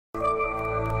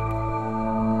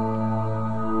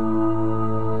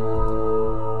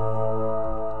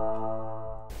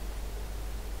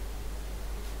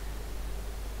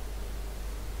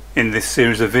In this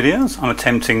series of videos I'm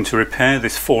attempting to repair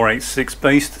this 486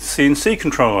 based CNC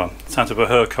controller. It's out of a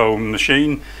Hurco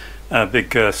machine, a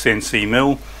big CNC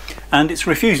mill, and it's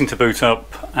refusing to boot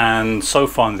up. And so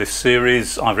far in this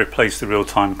series I've replaced the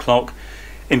real-time clock,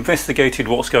 investigated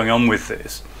what's going on with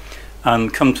this,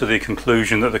 and come to the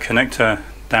conclusion that the connector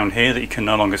down here that you can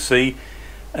no longer see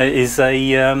is a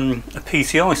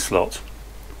PCI slot.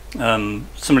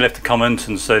 Somebody left a comment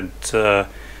and said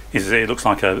it looks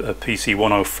like a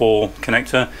PC104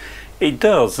 connector. It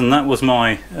does, and that was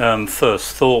my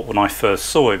first thought when I first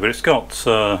saw it, but it's got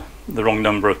the wrong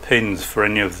number of pins for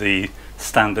any of the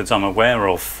standards I'm aware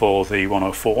of for the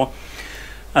 104,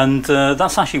 and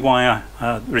that's actually why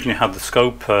I originally had the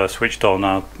scope switched on.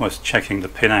 I was checking the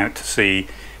pin out to see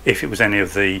if it was any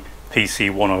of the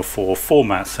PC104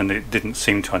 formats, and it didn't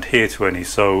seem to adhere to any,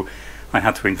 so I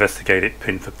had to investigate it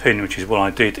pin for pin, which is what I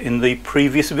did in the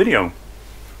previous video.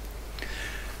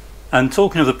 And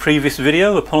talking of the previous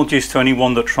video, apologies to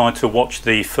anyone that tried to watch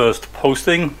the first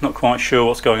posting. Not quite sure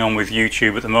what's going on with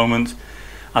YouTube at the moment.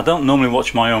 I don't normally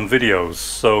watch my own videos,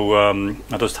 so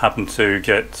I just happened to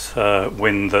get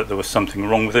wind that there was something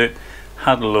wrong with it.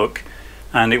 Had a look,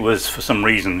 and it was for some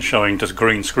reason showing just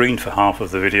green screen for half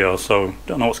of the video, so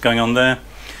don't know what's going on there.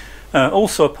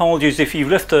 Also, apologies if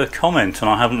you've left a comment and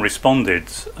I haven't responded.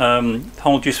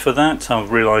 Apologies for that.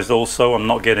 I've realised also I'm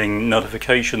not getting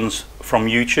notifications from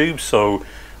YouTube, so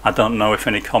I don't know if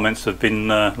any comments have been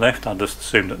left. I just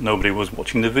assumed that nobody was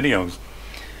watching the videos.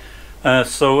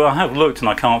 So I have looked and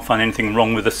I can't find anything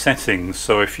wrong with the settings,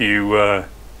 so if you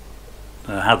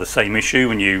had the same issue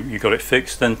and you got it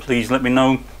fixed, then please let me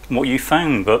know what you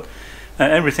found. But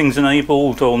everything's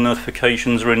enabled, all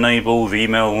notifications are enabled, the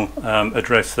email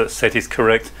address that's set is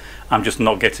correct. I'm just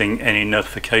not getting any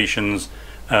notifications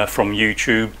from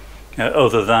YouTube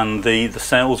other than the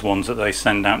sales ones that they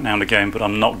send out now and again, but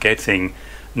I'm not getting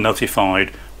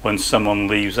notified when someone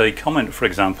leaves a comment, for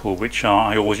example, which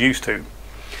I always used to.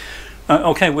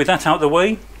 Okay, with that out of the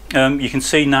way, you can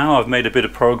see now I've made a bit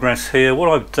of progress here. What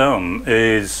I've done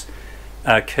is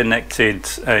connected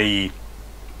a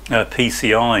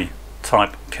PCI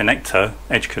type connector,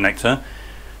 edge connector,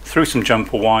 through some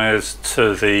jumper wires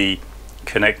to the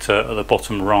connector at the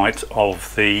bottom right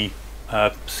of the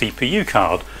CPU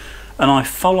card, and I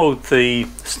followed the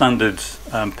standard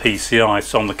PCI.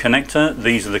 So on the connector,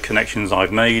 these are the connections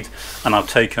I've made, and I've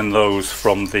taken those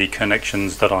from the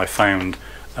connections that I found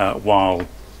while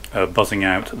buzzing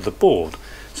out the board.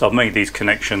 So I've made these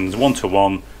connections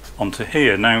one-to-one onto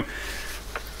here. Now,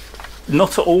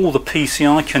 not all the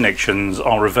PCI connections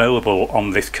are available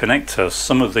on this connector.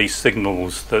 Some of these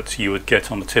signals that you would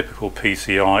get on the typical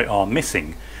PCI are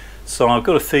missing. So I've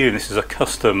got a feeling this is a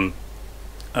custom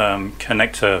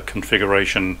connector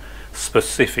configuration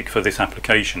specific for this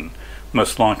application,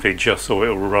 most likely just so it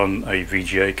will run a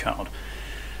VGA card.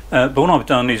 But what I've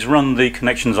done is run the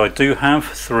connections I do have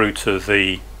through to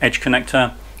the edge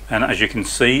connector, and as you can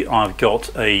see I've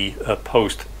got a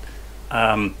post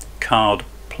card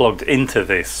plugged into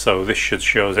this, so this should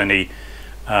show us any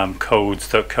codes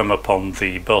that come up on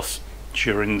the bus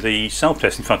during the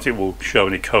self-test. In fact, it will show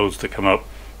any codes that come up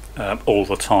all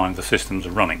the time the systems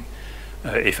are running,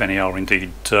 if any are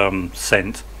indeed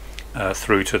sent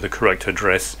through to the correct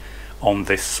address on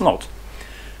this slot.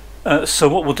 So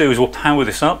what we'll do is we'll power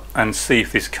this up and see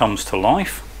if this comes to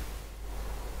life.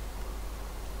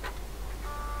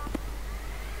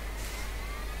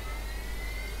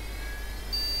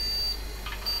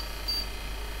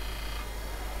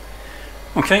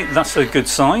 Okay, that's a good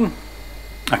sign.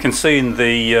 I can see in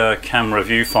the camera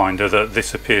viewfinder that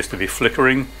this appears to be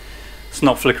flickering. It's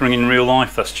not flickering in real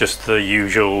life, that's just the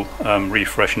usual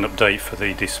refresh and update for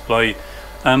the display.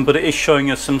 But it is showing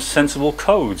us some sensible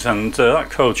codes, and that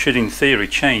code should in theory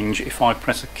change if I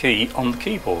press a key on the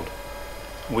keyboard,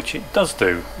 which it does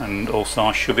do, and also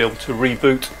I should be able to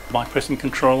reboot by pressing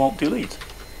Ctrl-Alt-Delete.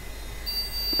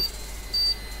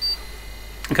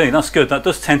 Okay, that's good. That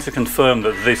does tend to confirm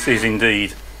that this is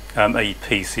indeed a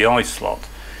PCI slot.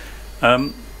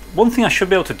 One thing I should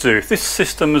be able to do, if this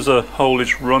system as a whole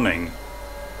is running,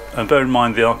 and bear in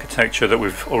mind the architecture that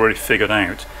we've already figured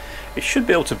out, it should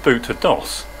be able to boot to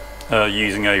DOS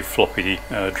using a floppy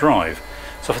drive.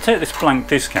 So if I take this blank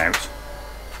disk out,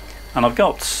 and I've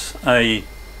got a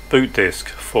boot disk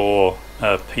for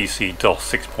PC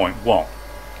DOS 6.1,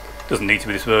 doesn't need to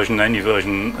be this version, any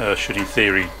version should in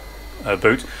theory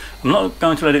boot. I'm not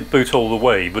going to let it boot all the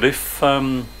way, but if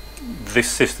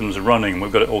this system's running,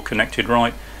 we've got it all connected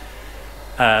right,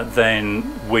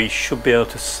 then we should be able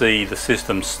to see the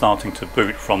system starting to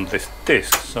boot from this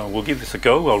disk. So we'll give this a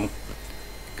go. I'll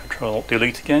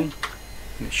Ctrl-Alt-Delete again,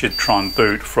 and it should try and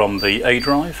boot from the A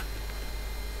drive.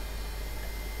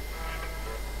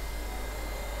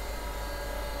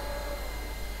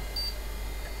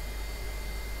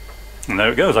 And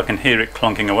there it goes, I can hear it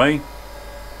clunking away.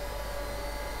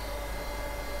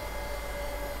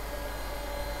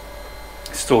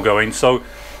 It's still going, so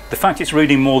the fact it's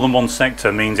reading more than one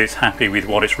sector means it's happy with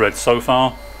what it's read so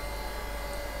far.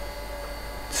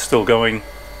 It's still going.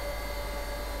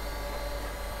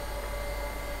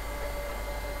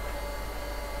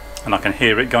 And I can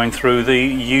hear it going through the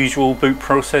usual boot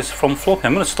process from floppy.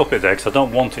 I'm going to stop it there because I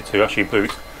don't want it to actually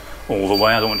boot all the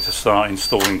way. I don't want it to start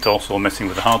installing DOS or messing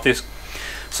with the hard disk.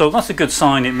 So that's a good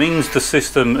sign. It means the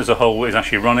system as a whole is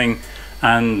actually running,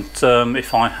 and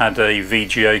if I had a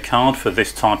VGA card for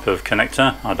this type of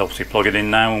connector, I'd obviously plug it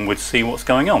in now and would see what's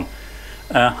going on.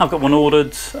 I've got one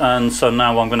ordered, and so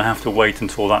now I'm going to have to wait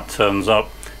until that turns up.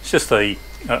 It's just an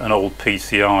old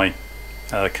PCI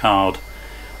card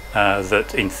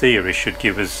that in theory should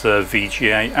give us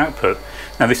VGA output.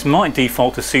 Now this might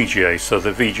default to CGA, so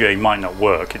the VGA might not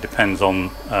work. It depends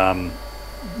on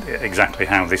exactly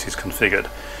how this is configured.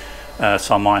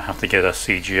 So I might have to get a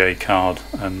CGA card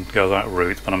and go that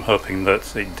route, but I'm hoping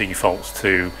that it defaults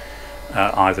to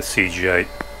either CGA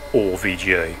or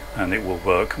VGA, and it will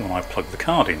work when I plug the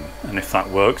card in. And if that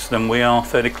works, then we are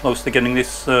fairly close to getting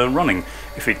this running.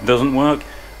 If it doesn't work,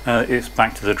 it's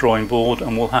back to the drawing board,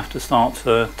 and we'll have to start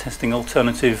testing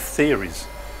alternative theories.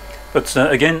 But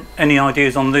again, any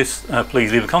ideas on this,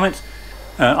 please leave a comment.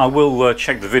 I will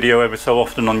check the video every so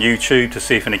often on YouTube to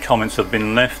see if any comments have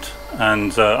been left,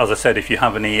 and as I said, if you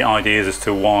have any ideas as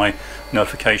to why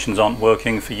notifications aren't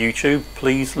working for YouTube,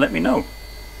 please let me know.